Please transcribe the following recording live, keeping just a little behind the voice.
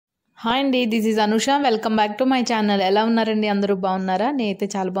Hi అండి, this is Anusha. Welcome back to my channel. ఎలా ఉన్నారండి? అందరూ బాగున్నారా? నేనైతే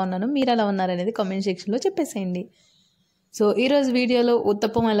చాలా బాగున్నాను. మీరు ఎలా ఉన్నారనేది కామెంట్ సెక్షన్లో చెప్పేసేయండి. సో ఈరోజు వీడియోలో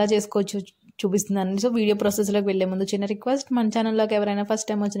ఉత్తప్పం ఎలా చేసుకోవచ్చు చూపిస్తున్నాను. సో వీడియో ప్రాసెస్లోకి వెళ్ళే ముందు చిన్న రిక్వెస్ట్, మన ఛానల్లోకి ఎవరైనా ఫస్ట్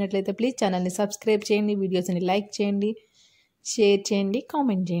టైం వచ్చినట్లయితే ప్లీజ్ ఛానల్ని సబ్స్క్రైబ్ చేయండి, వీడియోస్ని లైక్ చేయండి, షేర్ చేయండి,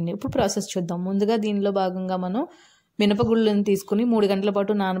 కామెంట్ చేయండి. ఇప్పుడు ప్రాసెస్ చూద్దాం. ముందుగా దీనిలో భాగంగా మనం మినపగుళ్ళని తీసుకుని 3 గంటల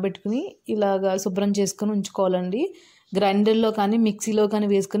పాటు నానబెట్టుకుని ఇలాగా శుభ్రం చేసుకుని ఉంచుకోవాలండి. గ్రైండర్లో కానీ మిక్సీలో కానీ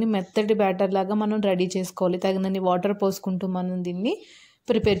వేసుకుని మెత్తటి బ్యాటర్ లాగా మనం రెడీ చేసుకోవాలి. తగినన్ని వాటర్ పోసుకుంటూ మనం దీన్ని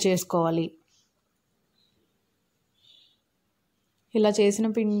ప్రిపేర్ చేసుకోవాలి. ఇలా చేసిన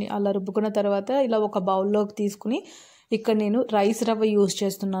పిండి అలా రుబ్బుకున్న తర్వాత ఇలా ఒక బౌల్లోకి తీసుకుని ఇక్కడ నేను రైస్ రవ్వ యూజ్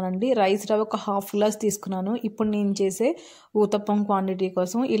చేస్తున్నానండి. రైస్ రవ్వ ఒక ½ గ్లాస్ తీసుకున్నాను. ఇప్పుడు నేను చేసే ఊతప్పం క్వాంటిటీ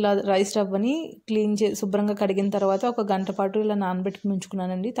కోసం ఇలా రైస్ రవ్వని శుభ్రంగా కడిగిన తర్వాత 1 గంట పాటు ఇలా నానబెట్టుకుని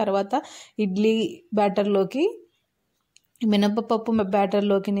ఉంచుకున్నానండి. తర్వాత ఇడ్లీ బ్యాటర్లోకి మినపప్పు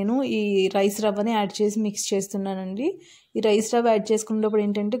బ్యాటర్లోకి నేను ఈ రైస్ రవ్వని యాడ్ చేసి మిక్స్ చేస్తున్నానండి. ఈ రైస్ రవ్వ యాడ్ చేసుకునేటప్పుడు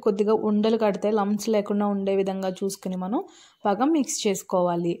ఏంటంటే కొద్దిగా ఉండలు కడతాయి, లంప్స్ లేకుండా ఉండే విధంగా చూసుకుని మనం బాగా మిక్స్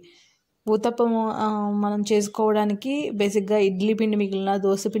చేసుకోవాలి. ఊతప్పం మనం చేసుకోవడానికి బేసిక్గా ఇడ్లీ పిండి మిగిలిన,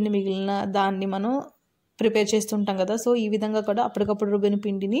 దోశ పిండి మిగిలిన దాన్ని మనం ప్రిపేర్ చేస్తుంటాం కదా. సో ఈ విధంగా కూడా అప్పటికప్పుడు రుబ్బిన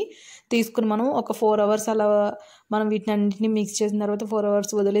పిండిని తీసుకుని మనం ఒక 4 అవర్స్ అలా మనం వీటిని అన్నింటినీ మిక్స్ చేసిన తర్వాత 4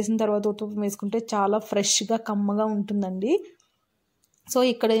 అవర్స్ వదిలేసిన తర్వాత ఉత్తప్పం వేసుకుంటే చాలా ఫ్రెష్గా కమ్మగా ఉంటుందండి. సో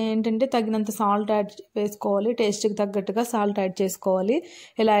ఇక్కడ ఏంటంటే తగినంత సాల్ట్ యాడ్ వేసుకోవాలి, టేస్ట్కి తగ్గట్టుగా సాల్ట్ యాడ్ చేసుకోవాలి.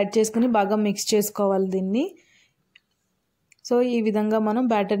 ఇలా యాడ్ చేసుకుని బాగా మిక్స్ చేసుకోవాలి దీన్ని. సో ఈ విధంగా మనం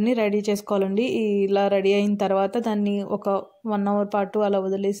బ్యాటర్ని రెడీ చేసుకోవాలండి. ఇలా రెడీ అయిన తర్వాత దాన్ని ఒక 1 అవర్ పాటు అలా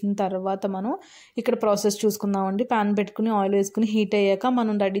వదిలేసిన తర్వాత మనం ఇక్కడ ప్రాసెస్ చూసుకుందామండి. ప్యాన్ పెట్టుకుని ఆయిల్ వేసుకుని హీట్ అయ్యాక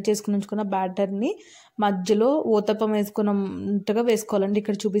మనం రెడీ చేసుకుని ఉంచుకున్న బ్యాటర్ని మధ్యలో ఊతప్పం వేసుకున్నట్టుగా వేసుకోవాలండి.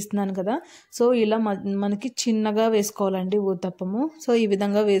 ఇక్కడ చూపిస్తున్నాను కదా. సో ఇలా మనకి చిన్నగా వేసుకోవాలండి ఊతప్పము. సో ఈ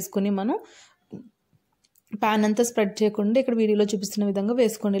విధంగా వేసుకుని మనం ప్యాన్ అంతా స్ప్రెడ్ చేయకుండా ఇక్కడ వీడియోలో చూపిస్తున్న విధంగా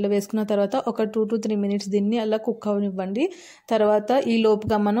వేసుకోండి. ఇలా వేసుకున్న తర్వాత ఒక 2 to 3 minutes దీన్ని అలా కుక్ అవనివ్వండి. తర్వాత ఈ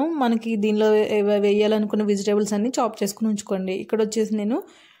లోపుగా మనకి దీనిలో వేయాలనుకున్న వెజిటేబుల్స్ అన్ని చాప్ చేసుకుని ఉంచుకోండి. ఇక్కడ వచ్చేసి నేను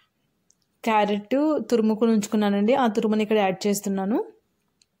క్యారెట్ తురుముకుని ఉంచుకున్నానండి. ఆ తురుముని ఇక్కడ యాడ్ చేస్తున్నాను.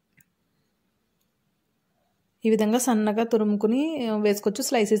 ఈ విధంగా సన్నగా తురుముకుని వేసుకోవచ్చు,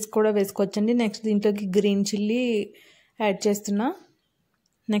 స్లైసెస్ కూడా వేసుకోవచ్చండి. నెక్స్ట్ దీంట్లోకి గ్రీన్ చిల్లీ యాడ్ చేస్తున్నా.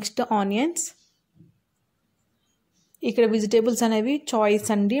 Next onions. ఇక్కడ వెజిటేబుల్స్ అనేవి చాయిస్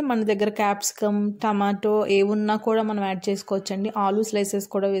అండి. మన దగ్గర క్యాప్సికమ్, టమాటో ఏమున్నా కూడా మనం యాడ్ చేసుకోవచ్చండి. ఆలూ స్లైసెస్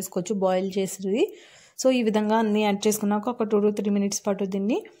కూడా వేసుకోవచ్చు బాయిల్ చేసేవి. సో ఈ విధంగా అన్నీ యాడ్ చేసుకున్నాక ఒక 2 to 3 minutes పాటు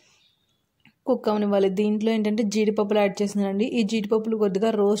దీన్ని కుక్ అవనివ్వాలి. దీంట్లో ఏంటంటే జీడిపప్పులు యాడ్ చేస్తున్నానండి. ఈ జీడిపప్పులు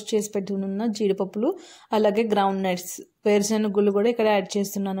కొద్దిగా రోస్ట్ చేసి పెట్టుకున్న జీడిపప్పులు, అలాగే గ్రౌండ్ నట్స్, వేరుశెనగ గుళ్ళు కూడా ఇక్కడ యాడ్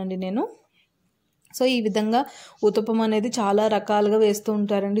చేస్తున్నానండి నేను. సో ఈ విధంగా ఉత్తప్పం అనేది చాలా రకాలుగా వేస్తూ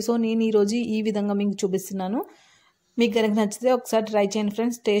ఉంటారండి. సో నేను ఈరోజు ఈ విధంగా మీకు చూపిస్తున్నాను. మీకు కనుక నచ్చితే ఒకసారి ట్రై చేయండి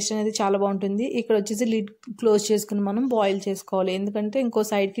ఫ్రెండ్స్. టేస్ట్ అనేది చాలా బాగుంటుంది. ఇక్కడ వచ్చేసి లిడ్ క్లోజ్ చేసుకుని మనం బాయిల్ చేసుకోవాలి, ఎందుకంటే ఇంకో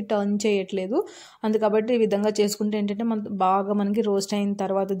సైడ్కి టర్న్ చేయట్లేదు. అందుకబట్టి ఈ విధంగా చేసుకుంటే ఏంటంటే బాగా మనకి రోస్ట్ అయిన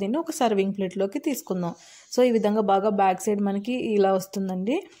తర్వాత దీన్ని ఒక సర్వింగ్ ప్లేట్లోకి తీసుకుందాం. సో ఈ విధంగా బాగా బ్యాక్ సైడ్ మనకి ఇలా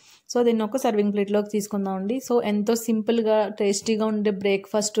వస్తుందండి. సో దీన్ని ఒక సర్వింగ్ ప్లేట్లోకి తీసుకుందామండి. సో ఎంతో సింపుల్గా టేస్టీగా ఉండే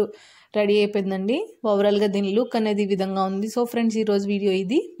బ్రేక్ఫాస్ట్ రెడీ అయిపోయిందండి. ఓవరాల్గా దీని లుక్ అనేది ఈ విధంగా ఉంది. సో ఫ్రెండ్స్, ఈరోజు వీడియో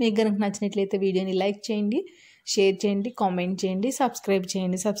ఇది. మీకు కనుక నచ్చినట్లయితే వీడియోని లైక్ చేయండి, షేర్ చేయండి, కామెంట్ చేయండి, సబ్స్క్రైబ్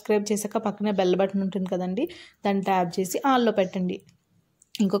చేయండి. సబ్స్క్రైబ్ చేశాక పక్కనే బెల్ బటన్ ఉంటుంది కదండి, దాన్ని ట్యాప్ చేసి ఆల్లో పెట్టండి.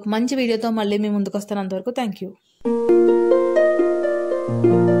 ఇంకొక మంచి వీడియోతో మళ్ళీ మీ ముందుకు వస్తాను. అంతవరకు థ్యాంక్ యూ.